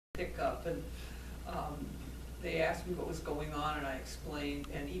up, and they asked me what was going on, and I explained,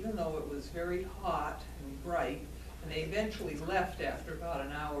 and even though it was very hot and bright, and they eventually left after about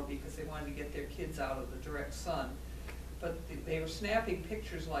an hour because they wanted to get their kids out of the direct sun, but they were snapping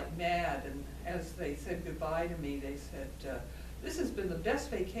pictures like mad, and as they said goodbye to me, they said, "This has been the best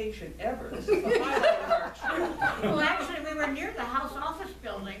vacation ever. This is the highlight of our trip." Well, actually, we were near the House office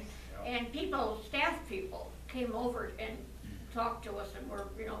building, and staff people came over and talked to us, and were,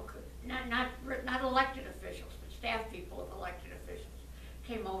 you know, not elected officials, but staff people of elected officials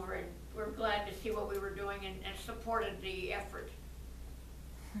came over and were glad to see what we were doing and supported the effort.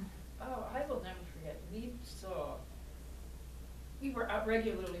 Oh, I will never forget. We were out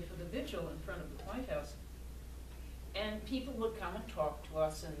regularly for the vigil in front of the White House, and people would come and talk to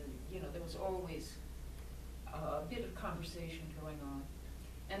us, and you know, there was always a bit of conversation going on.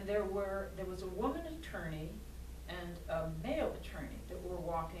 And there was a woman attorney and a male attorney that were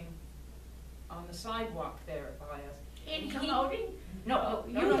walking on the sidewalk there by us. Incommoding? No,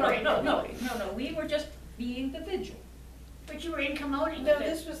 we were just being the vigil. But you were incommoding. No,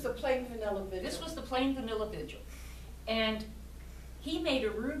 this was the plain vanilla vigil. This was the plain vanilla vigil. And he made a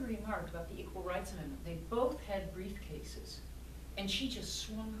rude remark about the Equal Rights Amendment. They both had briefcases. And she just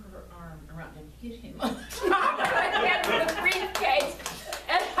swung her arm around and hit him on the top of the head with a briefcase.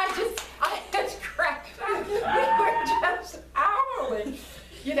 And I just cracked up. We were just howling.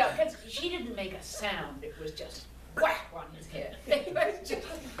 You know, because she didn't make a sound. It was just whack on his head. It was just...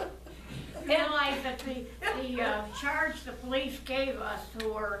 Realize that the charge the police gave us, who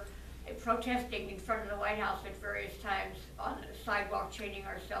were protesting in front of the White House at various times on the sidewalk, chaining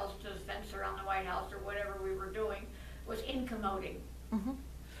ourselves to the fence around the White House or whatever we were doing, was incommoding. Mm-hmm.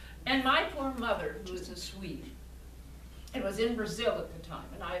 And my poor mother, who was a Swede, and was in Brazil at the time,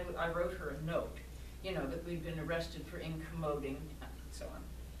 and I wrote her a note, you know, that we'd been arrested for incommoding, and so on.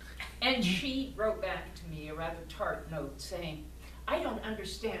 And she wrote back to me a rather tart note saying, "I don't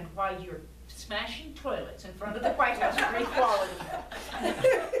understand why you're smashing toilets in front of the White House for equality."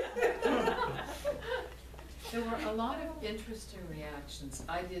 There were a lot of interesting reactions.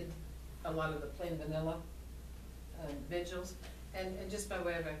 I did a lot of the plain vanilla vigils, and just by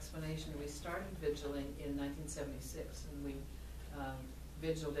way of explanation, we started vigiling in 1976, and we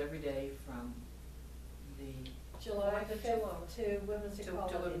vigiled every day from the July 5th to Women's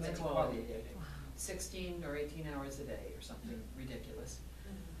Equality. To Women's Equality Day. 16 or 18 hours a day or something ridiculous.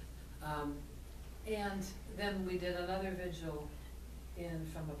 And then we did another vigil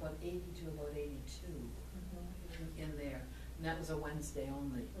from about 80 to about 82 in there. And that was a Wednesday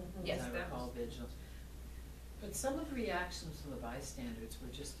only, Yes, as I recall, vigil. But some of the reactions from the bystanders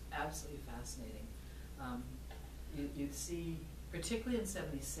were just absolutely fascinating. You'd see, particularly in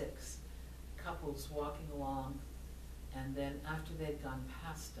 76, couples walking along, and then after they'd gone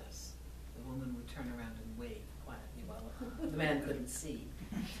past us, the woman would turn around and wave quietly while the man couldn't see.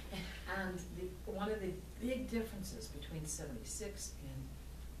 And one of the big differences between 76 and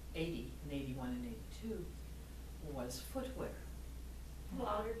 80 and 81 and 82 was footwear.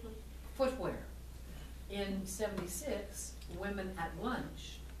 Louder, please. Footwear. In 76, women at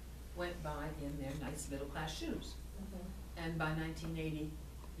lunch went by in their nice middle-class shoes. And by 1980,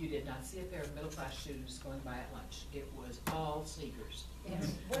 you did not see a pair of middle-class shoes going by at lunch. It was all sneakers.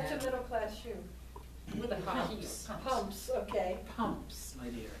 Yes. What's a middle-class shoe? With a Pumps. Pumps, okay. Pumps, my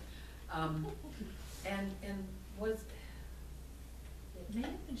dear. And was, it may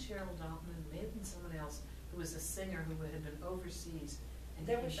have been Cheryl Dalton, it may have been someone else who was a singer who had been overseas and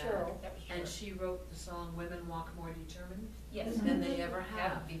That came was back. Cheryl. That was And Cheryl. she wrote the song "Women Walk More Determined" Yes. than they ever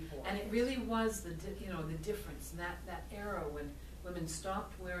have. Before. And it really was the difference in that era when women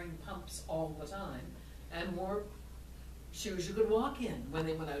stopped wearing pumps all the time and wore shoes you could walk in when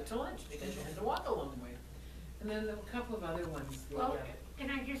they went out to lunch because you had to walk a long way. And then there were a couple of other ones. Well, can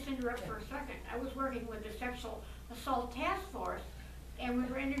I just interrupt for a second? I was working with the Sexual Assault Task Force, and we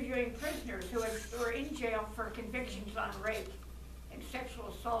were interviewing prisoners who were in jail for convictions on rape and sexual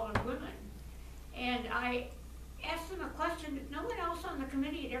assault on women. And I asked them a question that no one else on the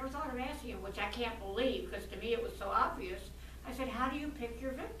committee had ever thought of asking him, which I can't believe, because to me it was so obvious. I said, "How do you pick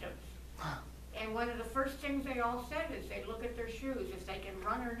your victims?" And one of the first things they all said is they look at their shoes, if they can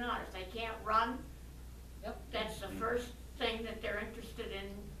run or not. If they can't run, that's the first thing that they're interested in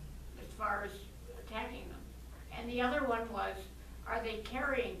as far as attacking them. And the other one was, are they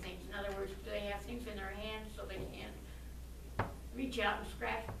carrying things? In other words, do they have things in their hands so they can't reach out and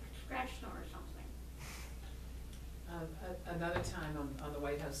scratch them or something? Another time on the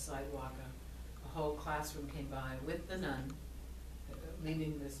White House sidewalk, a whole classroom came by with the nun,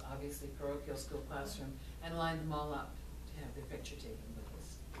 leading this obviously parochial school classroom, and lined them all up to have their picture taken with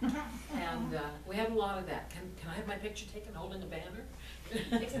us. lot of that. Can I have my picture taken holding a banner?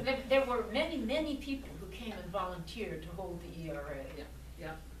 There were many people who came and volunteered to hold the ERA. Yeah,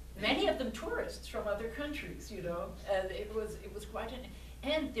 yeah. Many of them tourists from other countries, you know, and it was quite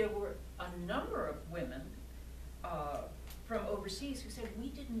and there were a number of women from overseas who said, we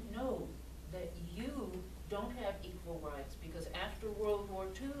didn't know that you don't have equal rights, because after World War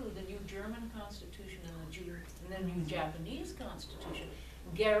II, the new German Constitution and the new Japanese Constitution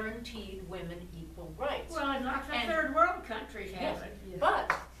guaranteed women equal rights. Well, and lots of And- third world countries have Yes, it.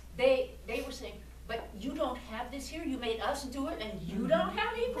 but they were saying, but you don't have this here, you made us do it, and you don't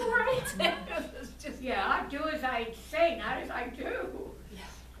have equal rights? It was just, Yeah, I do as I say, not as I do.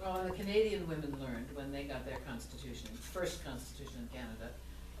 Well, and the Canadian women learned when they got their constitution, first constitution in Canada,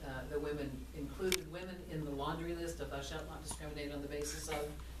 the women included women in the laundry list of thou shalt not discriminate on the basis of,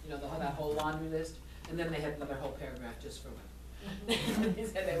 you know, that whole laundry list, and then they had another whole paragraph just for women. They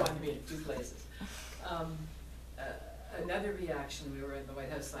said they wanted to be in 2 places. Another reaction, we were at the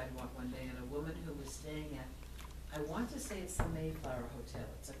White House sidewalk one day, and a woman who was staying at, I want to say it's the Mayflower Hotel,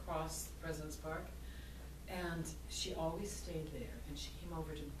 it's across President's Park, and she always stayed there, and she came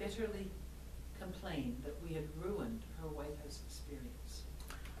over to bitterly complain that we had ruined her White House experience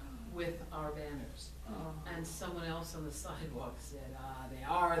with our banners. And someone else on the sidewalk said, they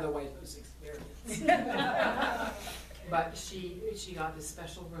are the White House experience. But she got this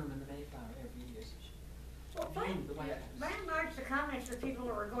special room in the Mayflower every year. So she Well, by viewed the White by House. and large, the comments of people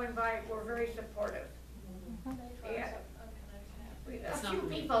who were going by were very supportive. Yeah. A That's not few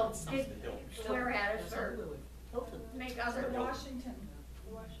Louis. people It's not did Louis. swear at us That's not or Louis. make other. Washington.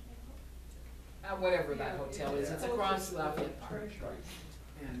 Whatever that hotel is, it's Yeah. across Lafayette Park. Treasury.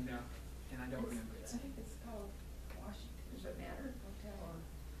 And I don't remember its name. it's called Washington Does it matter?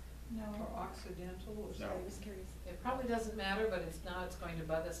 Or Occidental or No. something. was curious. It probably doesn't matter, but it's going to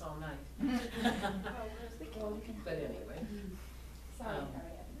bug us all night. But anyway. Sorry, Um,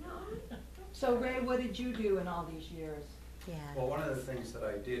 Harriet. No. So Ray, what did you do in all these years? Well, one of the things that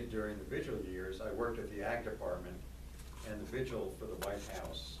I did during the vigil years, I worked at the Ag Department, and the vigil for the White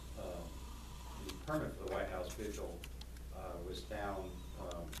House, the permit for the White House vigil was down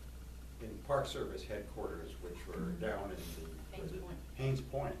in Park Service headquarters, which were down in Haynes Point. Haynes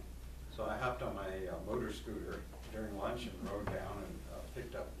Point. So I hopped on my motor scooter during lunch and rode down and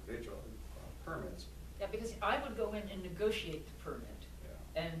picked up the vigil permits. Yeah, because I would go in and negotiate the permit,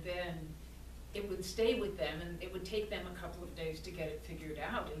 Yeah. and then it would stay with them, and it would take them a couple of days to get it figured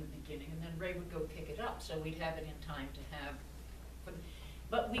out in the beginning, and then Ray would go pick it up, so we'd have it in time to have.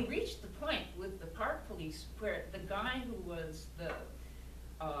 But we reached the point with the park police where the guy who was the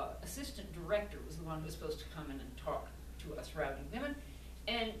assistant director was the one who was supposed to come in and talk to us rowdy women,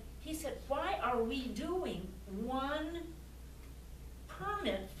 and he said, why are we doing one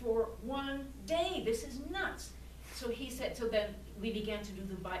permit for one day? This is nuts. So he said, so then we began to do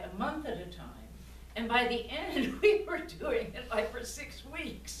them by a month at a time. And by the end, we were doing it like for 6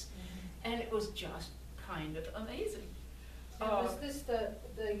 weeks. And it was just kind of amazing. Now, was this the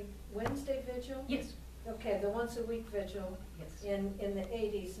Wednesday vigil? Yes, Okay, the once-a-week vigil yes. in the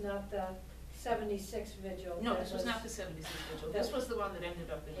 80s, not the 76 vigil. No, that this was not the 76 vigil. that This was the one that ended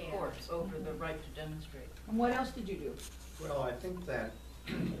up in Yeah. court over the right to demonstrate. And what else did you do? Well, I think that,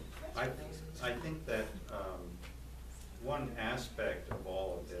 I think that one aspect of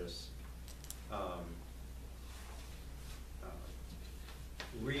all of this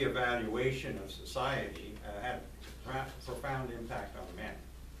reevaluation of society had a profound impact on men.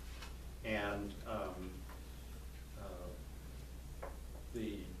 And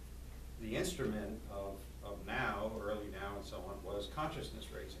the instrument of now, early now and so on, was consciousness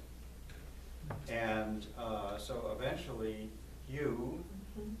raising. And so eventually you,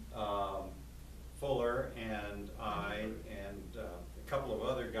 Fuller and I and a couple of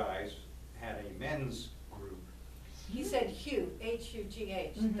other guys had a men's group. He said Hugh,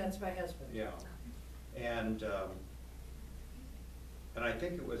 H-U-G-H, that's my husband. Yeah. And I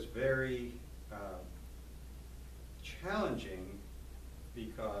think it was very challenging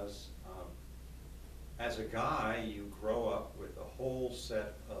because as a guy, you grow up with a whole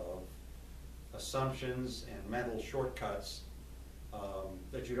set of assumptions and mental shortcuts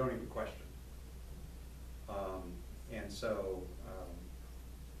that you don't even question. And so,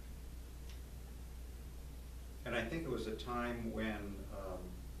 and I think it was a time when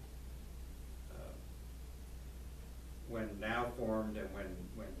Now formed and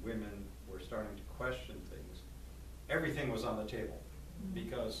when women were starting to question things, everything was on the table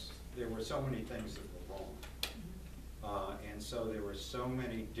because there were so many things that were wrong. And so there were so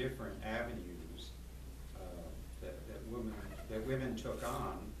many different avenues that women took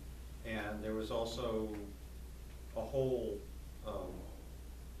on And there was also a whole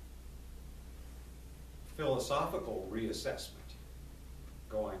philosophical reassessment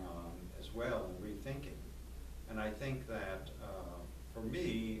going on as well, and rethinking. And I think that for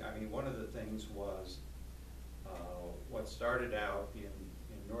me, I mean, one of the things was what started out in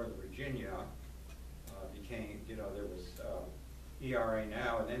Northern Virginia became, you know, there was ERA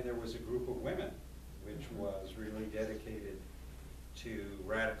Now, and then there was a group of women which was really dedicated to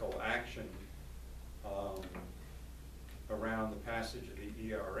radical action around the passage of the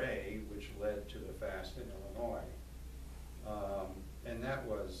ERA, which led to the fast in Illinois. And that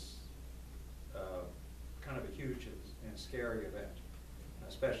was kind of a huge and scary event,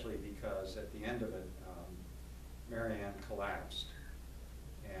 especially because at the end of it, Marianne collapsed,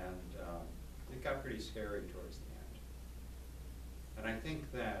 and it got pretty scary towards the end. And I think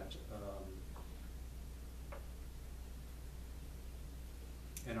that,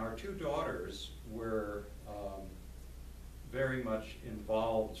 and our two daughters were very much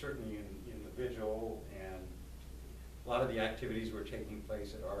involved, certainly in the vigil, and a lot of the activities were taking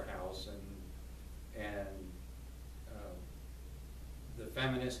place at our house, and the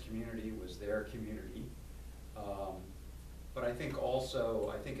feminist community was their community. But I think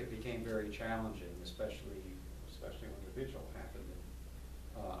also, I think it became very challenging, especially when the vigil happened.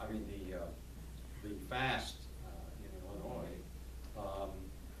 I mean, the fast in Illinois.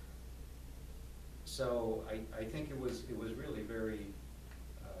 So I think it was really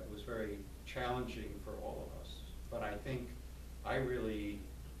very challenging for all of us. But I think I really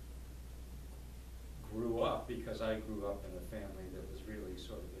grew up, because I grew up in a family that was really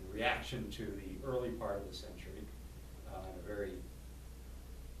sort of in reaction to the early part of the century, in a very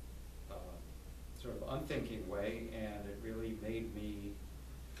sort of unthinking way, and it really made me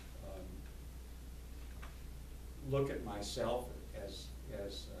look at myself as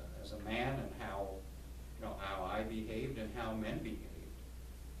a man, and how, you know, how I behaved and how men behaved.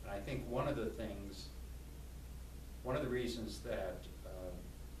 And I think one of the reasons that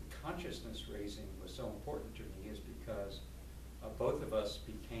consciousness raising was so important to me is because both of us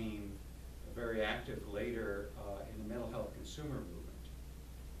became very active later in the mental health consumer movement.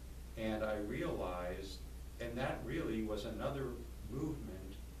 And I realized, and that really was another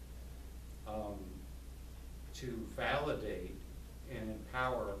movement to validate and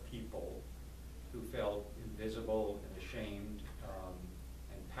empower people who felt invisible and ashamed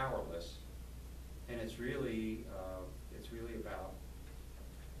and powerless. And it's really about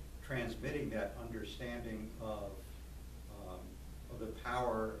transmitting that understanding of the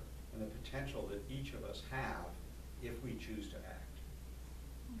power and the potential that each of us have if we choose to act.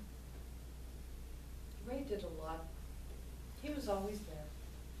 Ray did a lot. He was always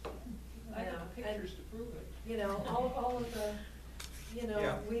there. I have Yeah, pictures to prove it. You know, all of the, you know,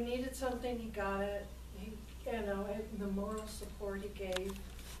 Yeah. we needed something, he got it. He, you know, the moral support he gave.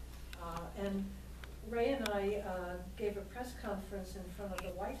 And Ray and I gave a press conference in front of the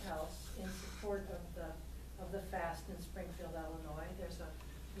White House in support of the fast in Springfield, Illinois.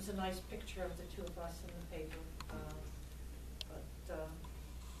 There's a nice picture of the two of us in the paper.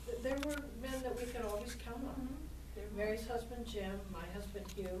 But there were men that we could always count on. Mhm. Mary's husband Jim, my husband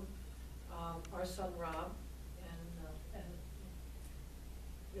Hugh, our son Rob, and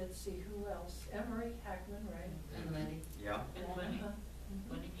let's see, who else? Emery Hackman, right? And Lenny. Yeah, And Lenny. Uh-huh.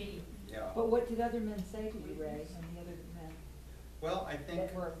 Lenny Key. yeah. But what did other men say to you, Ray, and the other men Well, I think,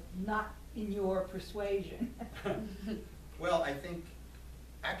 that were not in your persuasion? well, I think,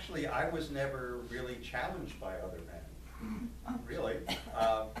 actually, I was never really challenged by other men, really.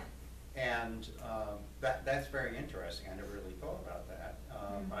 And that's very interesting. I never really thought about that.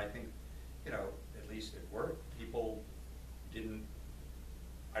 I think, you know, at least at work, people didn't,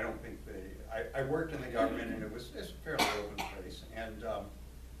 I don't think I worked in the government, and it's a fairly open place, and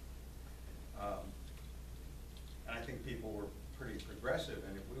I think people were pretty progressive,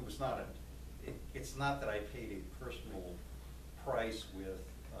 and it was not it's not that I paid a personal price with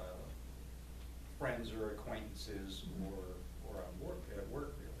friends or acquaintances or at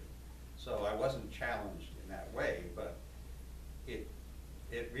work really. So I wasn't challenged in that way, but it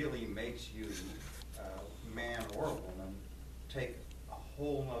really makes you, man or woman, take a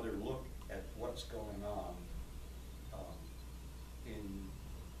whole nother look at what's going on in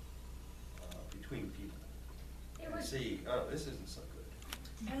between people, It and was- see, oh, this isn't so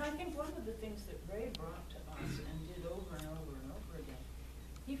good. And I think one of the things that Ray brought to us and did over and over and over again,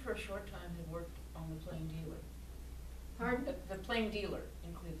 he for a short time had worked on the Plain Dealer. Pardon? The Plain Dealer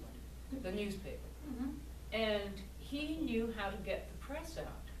in Cleveland, the newspaper. Mhm. And he knew how to get the press out.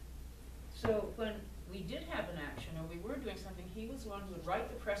 So when we did have an action, or we were doing something, he was the one who would write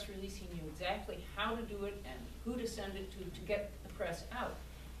the press release. He knew exactly how to do it and who to send it to get the press out.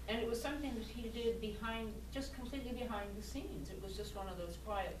 And it was something that he did behind, just completely behind the scenes. It was just one of those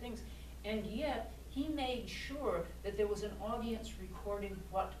quiet things. And yet, he made sure that there was an audience recording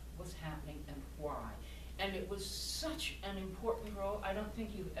what was happening and why. And it was such an important role. I don't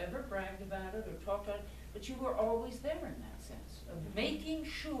think you've ever bragged about it or talked about it, but you were always there in that sense, of making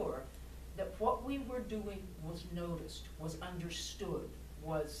sure that what we were doing was noticed, was understood,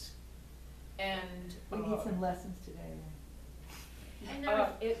 was, and We need some lessons today. And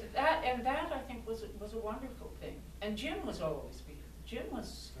that I think was a wonderful thing. And Jim was always Jim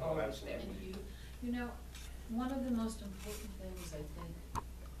was Oh, always there. absolutely. And you know, one of the most important things I think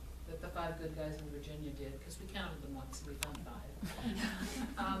that the 5 good guys in Virginia did, because we counted them once and we found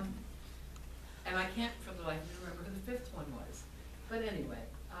 5. And I can't for the life of me remember who the 5th one was. But anyway,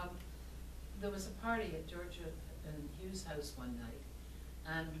 there was a party at Georgia and Hugh's house one night,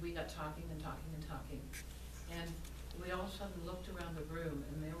 and we got talking and talking and talking. And we all of a sudden looked around the room,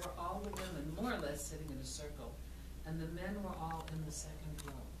 and there were all the women more or less sitting in a circle, and the men were all in the second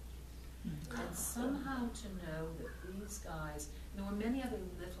row. And somehow to know that these guys, there were many other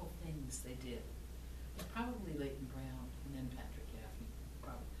little things they did. It's probably Leighton Brown and then Patrick Gaffney.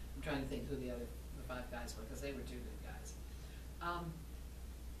 Probably. I'm trying to think who the 5 guys were, because they were 2 good guys.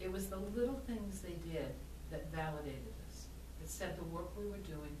 It was the little things they did that validated us. It said the work we were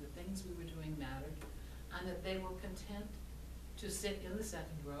doing, the things we were doing mattered, and that they were content to sit in the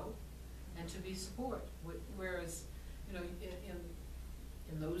second row and to be support. Whereas, you know,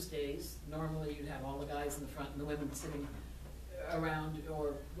 in those days, normally you'd have all the guys in the front and the women sitting around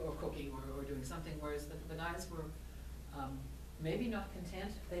or cooking or doing something, whereas the guys were maybe not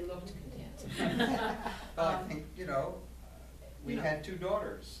content, they looked content. Well, I think, you know, we You know. had 2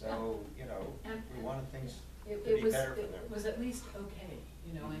 daughters, so, you know, And- we wanted things to It be was, better for it them. was at least okay,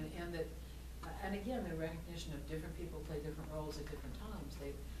 you know, and that, and again, the recognition of different people play different roles at different times.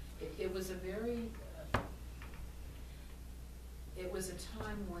 It was a very, it was a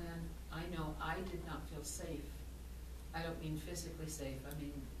time when I know I did not feel safe. I don't mean physically safe, I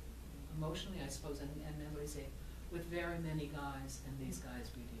mean emotionally, I suppose, and mentally safe, with very many guys, and these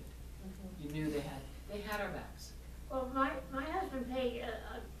guys we did. You knew they had our backs. Well, my husband paid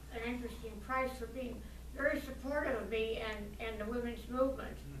an interesting price for being very supportive of me and the women's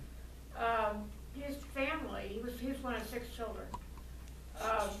movement. His family, he was one of 6 children.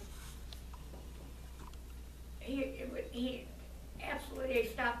 He absolutely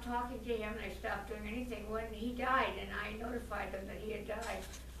stopped talking to him, and I stopped doing anything when he died, and I notified them that he had died.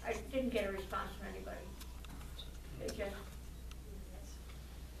 I didn't get a response from anybody.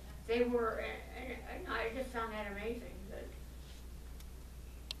 They were, and I just found that amazing, that.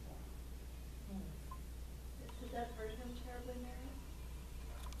 Did that hurt him terribly, Mary?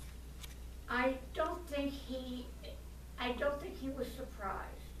 I don't think he was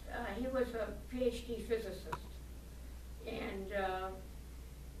surprised. He was a PhD physicist, and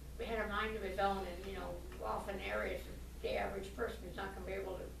had a mind of his own, and, you know, often areas that the average person is not gonna be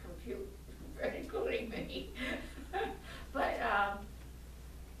able to compute, including me. But,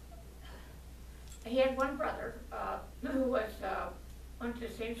 he had one brother, who was, went to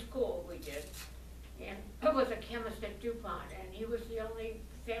the same school we did, and was a chemist at DuPont, and he was the only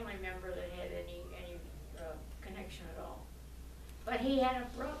family member that had any connection at all. But he had a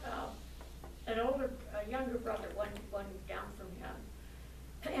younger brother, one down from him,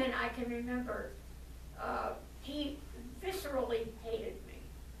 and I can remember, he viscerally hated me.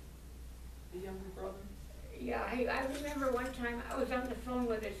 The younger brother? Yeah, I remember one time I was on the phone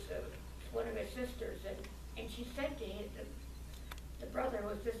with one of his sisters, and she said to him, the brother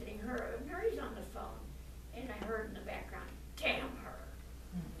was visiting her, Mary's on the phone, and I heard in the background, damn her.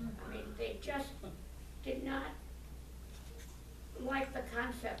 I mean, they just did not like the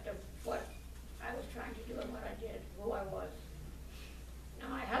concept of what I was trying to do and what I did, who I was. Now,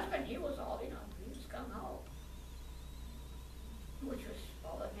 my husband, he was all, you know, he was gung-ho, which was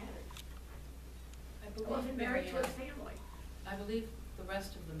all that mattered. I wasn't married to a family. I believe the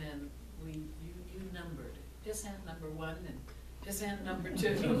rest of the men, you numbered. Pissant number 1 and pissant number 2.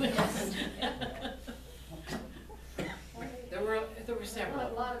 There were several.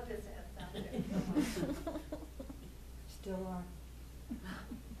 A lot of pissants out there. Still are.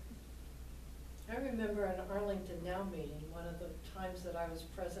 I remember an Arlington Now meeting, one of the times that I was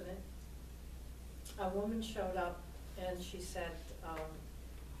president, a woman showed up and she said,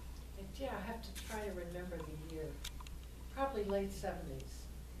 gee, I have to try to remember the year, probably late 70s.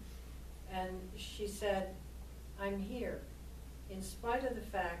 And she said, I'm here in spite of the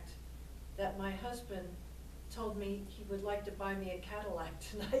fact that my husband told me he would like to buy me a Cadillac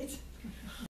tonight.